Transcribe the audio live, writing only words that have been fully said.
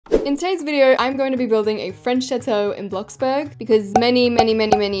In today's video, I'm going to be building a French chateau in Bloxburg because many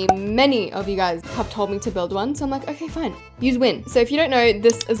of you guys have told me to build one. So I'm like, okay, fine, use win. So if you don't know,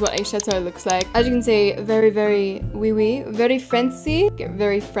 this is what a chateau looks like. As you can see, very very fancy,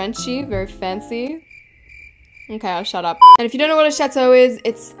 very Frenchy, very fancy. Okay, I'll shut up. And if you don't know what a chateau is,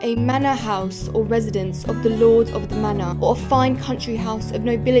 it's a manor house or residence of the lord of the manor, or a fine country house of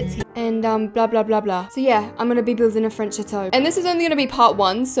nobility, and blah blah blah blah. So yeah, I'm gonna be building a French chateau. And this is only gonna be part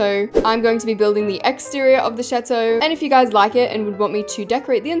 1, so I'm going to be building the exterior of the chateau. And if you guys like it and would want me to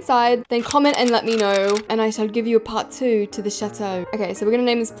decorate the inside, then comment and let me know, and I shall give you a part 2 to the chateau. Okay, so we're gonna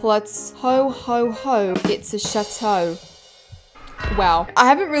name this plot Ho Ho Ho, It's a Chateau. Wow, I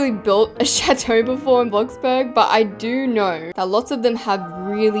haven't really built a chateau before in Bloxburg, but I do know that lots of them have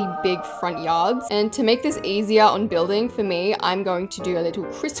really big front yards. And to make this easier on building for me, I'm going to do a little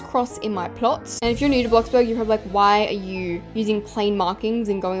crisscross in my plots. And if you're new to Bloxburg, you're probably like, why are you using plain markings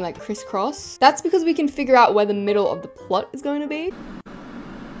and going like crisscross? That's because we can figure out where the middle of the plot is going to be.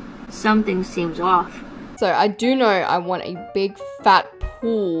 Something seems off. So I do know I want a big fat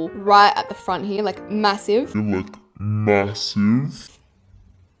pool right at the front here, like massive. Massive.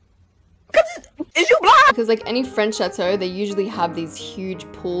 Is you blind? Because like any French chateau, they usually have these huge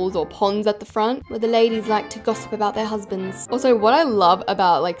pools or ponds at the front where the ladies like to gossip about their husbands. Also, what I love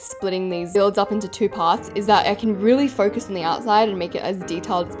about like splitting these builds up into 2 parts is that I can really focus on the outside and make it as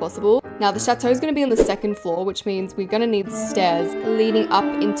detailed as possible. Now the chateau is going to be on the 2nd floor, which means we're going to need stairs leading up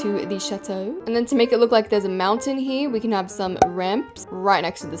into the chateau. And then to make it look like there's a mountain here, we can have some ramps right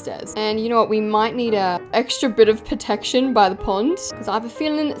next to the stairs. And you know what? We might need a extra bit of protection by the pond, because I have a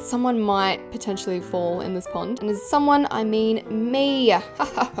feeling someone might potentially fall in this pond. And as someone, I mean me.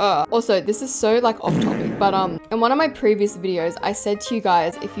 Also, this is so like off topic, but in one of my previous videos, I said to you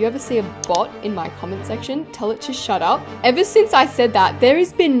guys, if you ever see a bot in my comment section, tell it to shut up. Ever since I said that, there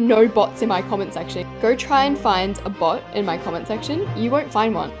has been no bots in my comment section. Go try and find a bot in my comment section. You won't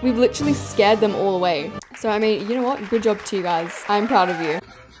find one. We've literally scared them all away. So I mean, you know what? Good job to you guys. I'm proud of you.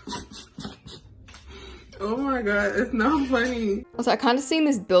 Oh my god, it's not funny. Also, I kind of seen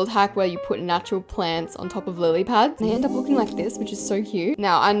this build hack where you put natural plants on top of lily pads. They end up looking like this, which is so cute.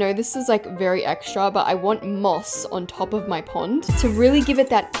 Now, I know this is like very extra, but I want moss on top of my pond to really give it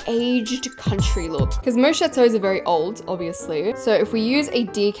that aged country look. Because most chateaus are very old, obviously. So if we use a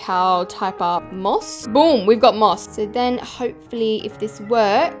decal type up moss, boom, we've got moss. So then hopefully if this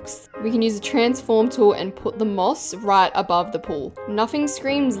works, we can use a transform tool and put the moss right above the pool. Nothing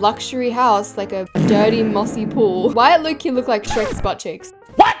screams luxury house like a dirty mossy pool. Why it look like Shrek's butt cheeks?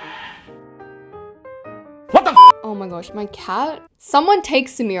 What? What the f? Oh my gosh, my cat. Someone take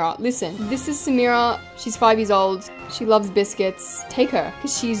Samira. Listen, this is Samira. She's 5 years old. She loves biscuits. Take her,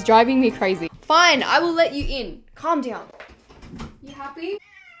 because she's driving me crazy. Fine, I will let you in. Calm down. You happy?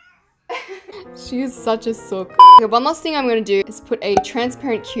 She is such a sook. Okay, one last thing I'm going to do is put a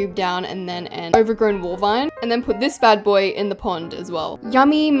transparent cube down and then an overgrown wall vine, and then put this bad boy in the pond as well.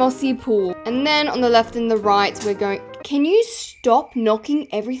 Yummy mossy pool. And then on the left and the right, we're going... Can you stop knocking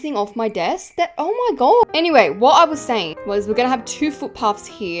everything off my desk? Oh my god. Anyway, what I was saying was we're gonna have 2 footpaths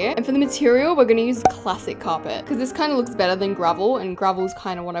here, and for the material, we're gonna use classic carpet because this kind of looks better than gravel, and gravel is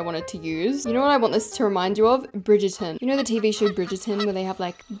kind of what I wanted to use. You know what I want this to remind you of? Bridgerton. You know the TV show Bridgerton where they have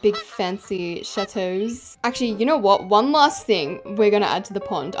like big fancy chateaus? Actually, you know what? One last thing we're gonna add to the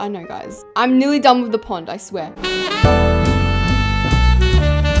pond. I know, guys. I'm nearly done with the pond, I swear.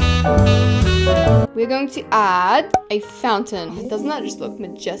 We're going to add a fountain. Doesn't that just look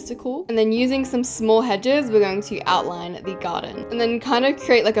majestical? And then using some small hedges, we're going to outline the garden. And then kind of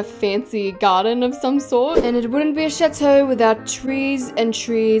create like a fancy garden of some sort. And it wouldn't be a chateau without trees and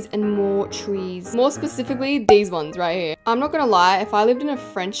trees and more trees. More specifically, these ones right here. I'm not gonna lie, if I lived in a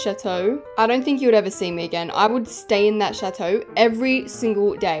French chateau, I don't think you would ever see me again. I would stay in that chateau every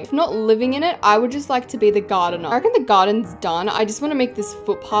single day. If not living in it, I would just like to be the gardener. I reckon the garden's done. I just want to make this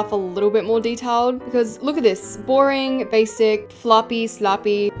footpath a little bit more detailed. Because look at this, boring, basic, floppy,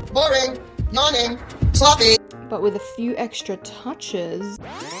 sloppy. Boring, yawning, sloppy. But with a few extra touches.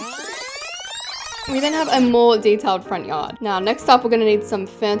 We then have a more detailed front yard. Now, next up, we're gonna need some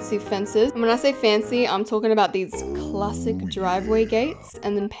fancy fences. And when I say fancy, I'm talking about these classic driveway gates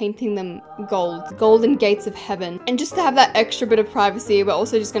and then painting them gold. Golden gates of heaven. And just to have that extra bit of privacy, we're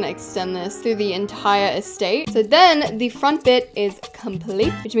also just gonna extend this through the entire estate. So then the front bit is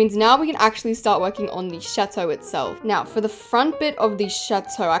complete, which means now we can actually start working on the chateau itself. Now, for the front bit of the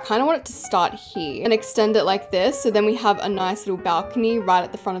chateau, I kind of want it to start here and extend it like this. So then we have a nice little balcony right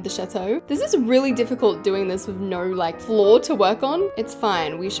at the front of the chateau. This is really really difficult doing this with no like floor to work on. It's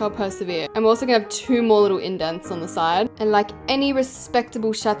fine, we shall persevere. I'm also gonna have 2 more little indents on the side. And like any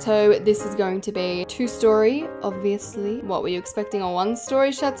respectable chateau, this is going to be 2-story, obviously. What, were you expecting a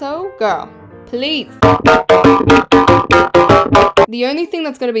 1-story chateau? Girl, please. The only thing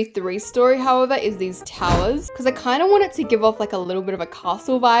that's going to be 3-story, however, is these towers, because I kind of want it to give off like a little bit of a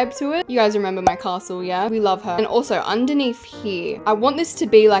castle vibe to it. You guys remember my castle, yeah? We love her. And also underneath here, I want this to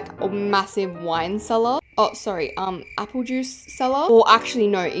be like a massive wine cellar. Oh, sorry, apple juice cellar. Or actually,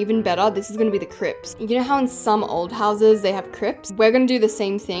 no, even better, this is going to be the crypts. You know how in some old houses they have crypts? We're going to do the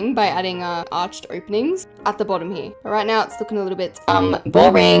same thing by adding arched openings at the bottom here. But right now it's looking a little bit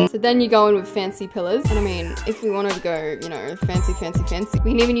boring. So then you go in with fancy pillars. And I mean, if we wanted to go, you know, fancy,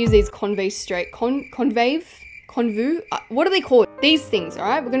 we can even use these convu, what are they called? These things, all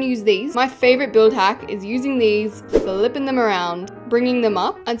right? We're gonna use these. My favorite build hack is using these, flipping them around, bringing them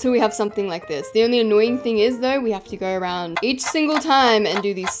up until we have something like this. The only annoying thing is though, we have to go around each single time and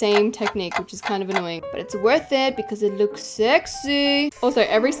do the same technique, which is kind of annoying, but it's worth it because it looks sexy. Also,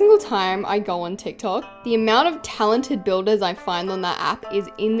 every single time I go on TikTok, the amount of talented builders I find on that app is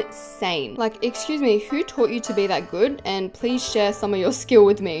insane. Like, excuse me, who taught you to be that good? And please share some of your skill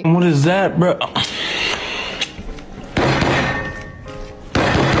with me. What is that, bro?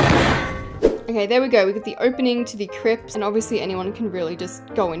 Okay, there we go. We got the opening to the crypt, and obviously anyone can really just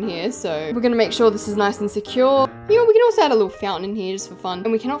go in here. So we're gonna make sure this is nice and secure. You know, we can also add a little fountain in here just for fun.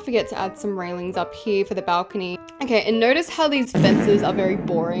 And we cannot forget to add some railings up here for the balcony. Okay, and notice how these fences are very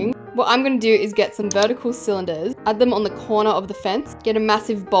boring. What I'm gonna do is get some vertical cylinders, add them on the corner of the fence, get a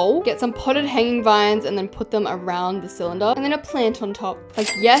massive bowl, get some potted hanging vines, and then put them around the cylinder, and then a plant on top.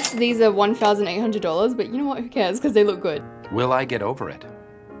 Like, yes, these are $1,800, but you know what, who cares, because they look good. Will I get over it?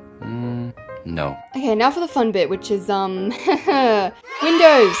 No. Okay, now for the fun bit, which is, windows.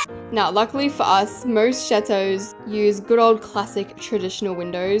 Now, luckily for us, most chateaus use good old classic traditional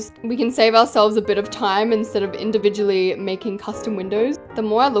windows. We can save ourselves a bit of time instead of individually making custom windows. The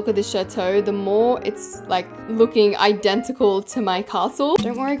more I look at this chateau, the more it's like looking identical to my castle.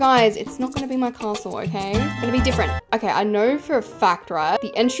 Don't worry guys, it's not gonna be my castle, okay? It's gonna be different. Okay, I know for a fact, right?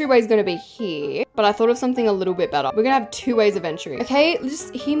 The entryway is gonna be here, but I thought of something a little bit better. We're gonna have 2 ways of entry. Okay,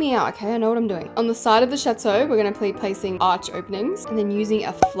 just hear me out, okay? I know what I'm doing. On the side of the chateau, we're gonna be placing arch openings, and then using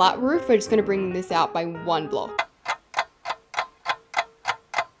a flat roof, we're just gonna bring this out by 1 block.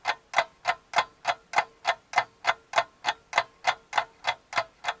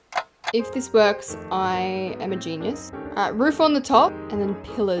 If this works, I am a genius. Roof on the top and then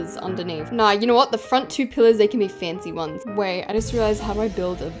pillars underneath. Nah, you know what? The front 2 pillars, they can be fancy ones. Wait, I just realized, how do I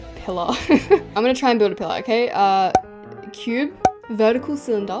build a pillar? I'm gonna try and build a pillar, okay? Cube, vertical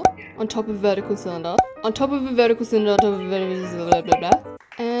cylinder, on top of vertical cylinder, on top of a vertical cylinder, on top of a vertical cylinder, blah, blah, blah.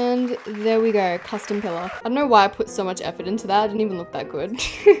 And there we go, custom pillar. I don't know why I put so much effort into that. It didn't even look that good.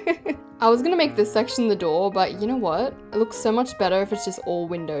 I was gonna make this section the door, but you know what? It looks so much better if it's just all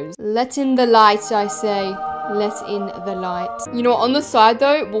windows. Let in the light, I say. Let in the light. You know what? On the side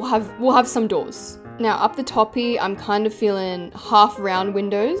though, we'll have some doors. Now up the top here, I'm kind of feeling half round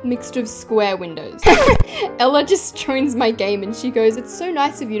windows mixed with square windows. Ella just joins my game and she goes, "It's so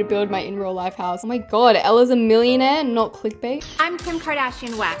nice of you to build my in real life house." Oh my god, Ella's a millionaire, not clickbait. I'm Kim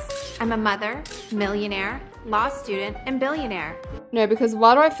Kardashian West. I'm a mother, millionaire, law student, and billionaire. No, because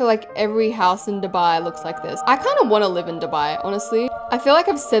why do I feel like every house in Dubai looks like this? I kind of want to live in Dubai, honestly. I feel like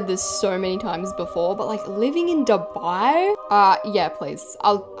I've said this so many times before, but like living in Dubai? Yeah, please.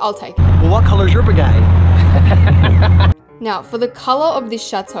 I'll take it. Well, what color's your brigade? Now, for the color of this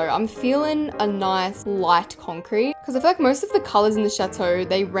chateau, I'm feeling a nice light concrete because I feel like most of the colors in the chateau,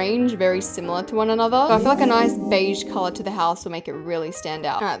 they range very similar to one another. So I feel like a nice beige color to the house will make it really stand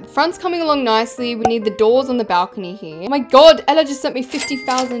out. All right, the front's coming along nicely. We need the doors on the balcony here. Oh my god, Ella just sent me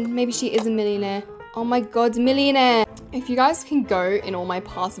 50,000. Maybe she is a millionaire. Oh my god, millionaire. If you guys can go in all my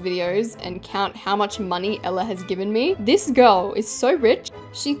past videos and count how much money Ella has given me, this girl is so rich.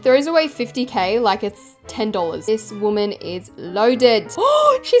 She throws away 50k like it's $10. This woman is loaded.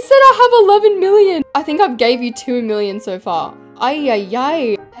 Oh, she said I have 11 million. I think I've gave you 2 million so far. Ay, ay,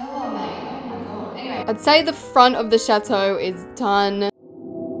 ay. Ella, mate. Oh my god. Anyway, I'd say the front of the chateau is done.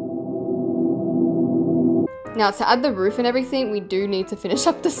 Now, to add the roof and everything, we do need to finish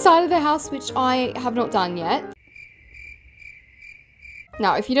up the side of the house, which I have not done yet.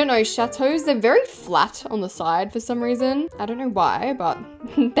 Now, if you don't know, chateaus, they're very flat on the side for some reason. I don't know why, but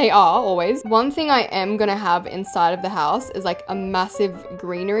they are always. One thing I am gonna have inside of the house is like a massive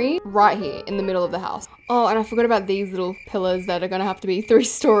greenery right here in the middle of the house. Oh, and I forgot about these little pillars that are gonna have to be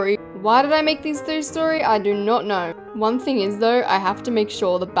 3-story. Why did I make these 3-story? I do not know. One thing is though, I have to make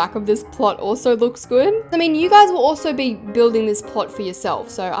sure the back of this plot also looks good. I mean, you guys will also be building this plot for yourself,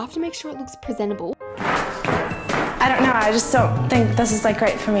 so I have to make sure it looks presentable. I don't know, I just don't think this is like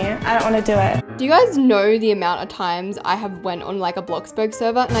great for me. I don't want to do it. Do you guys know the amount of times I have went on like a Bloxburg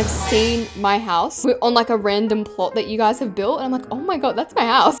server and I've seen my house on like a random plot that you guys have built and I'm like, oh my god, that's my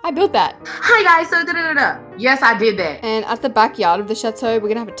house. I built that. Hi guys, so da-da-da-da. Yes, I did that. And at the backyard of the chateau, we're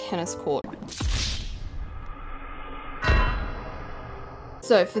gonna have a tennis court.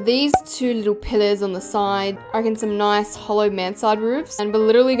 So for these 2 little pillars on the side, I reckon some nice hollow mansard roofs. And we're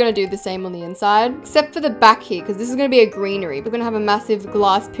literally going to do the same on the inside, except for the back here, because this is going to be a greenery. We're going to have a massive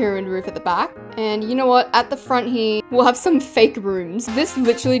glass pyramid roof at the back. And you know what? At the front here, we'll have some fake rooms. This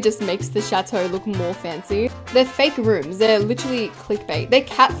literally just makes the chateau look more fancy. They're fake rooms. They're literally clickbait. They're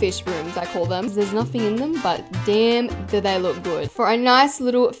catfish rooms, I call them. There's nothing in them, but damn, do they look good. For a nice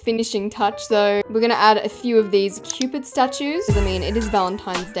little finishing touch though, we're going to add a few of these Cupid statues. I mean, it is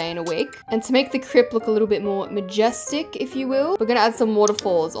Valentine's Day in a week. And to make the crypt look a little bit more majestic, if you will, we're going to add some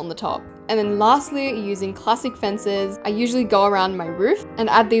waterfalls on the top. And then lastly, using classic fences, I usually go around my roof and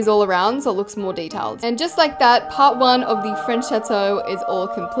add these all around so it looks more detailed. And just like that, part 1 of the French Chateau is all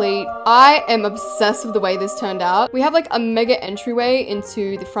complete. I am obsessed with the way this turned out. We have like a mega entryway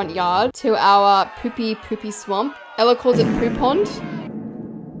into the front yard to our poopy swamp. Ella calls it Poo Pond.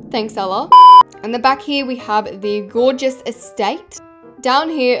 Thanks, Ella. And the back here, we have the gorgeous estate. Down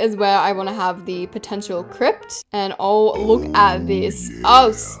here is where I want to have the potential crypt. And oh, look at this.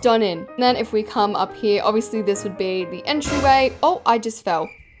 Oh, stunning. And then if we come up here, obviously this would be the entryway. Oh, I just fell.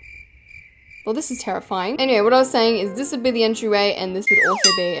 Well, this is terrifying. Anyway, what I was saying is this would be the entryway and this would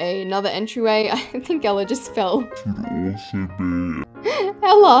also be another entryway. I think Ella just fell.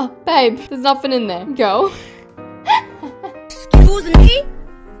 Ella, babe, there's nothing in there. Go. Excuse me?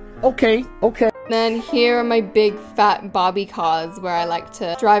 Okay. Then here are my big fat Barbie cars where I like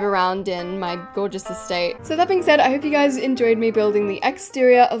to drive around in my gorgeous estate. So that being said, I hope you guys enjoyed me building the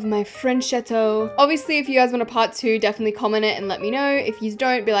exterior of my French chateau. Obviously, if you guys want a part 2, definitely comment it and let me know. If you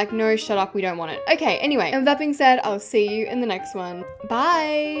don't, be like, no, shut up, we don't want it. Okay, anyway, and with that being said, I'll see you in the next one.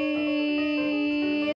 Bye!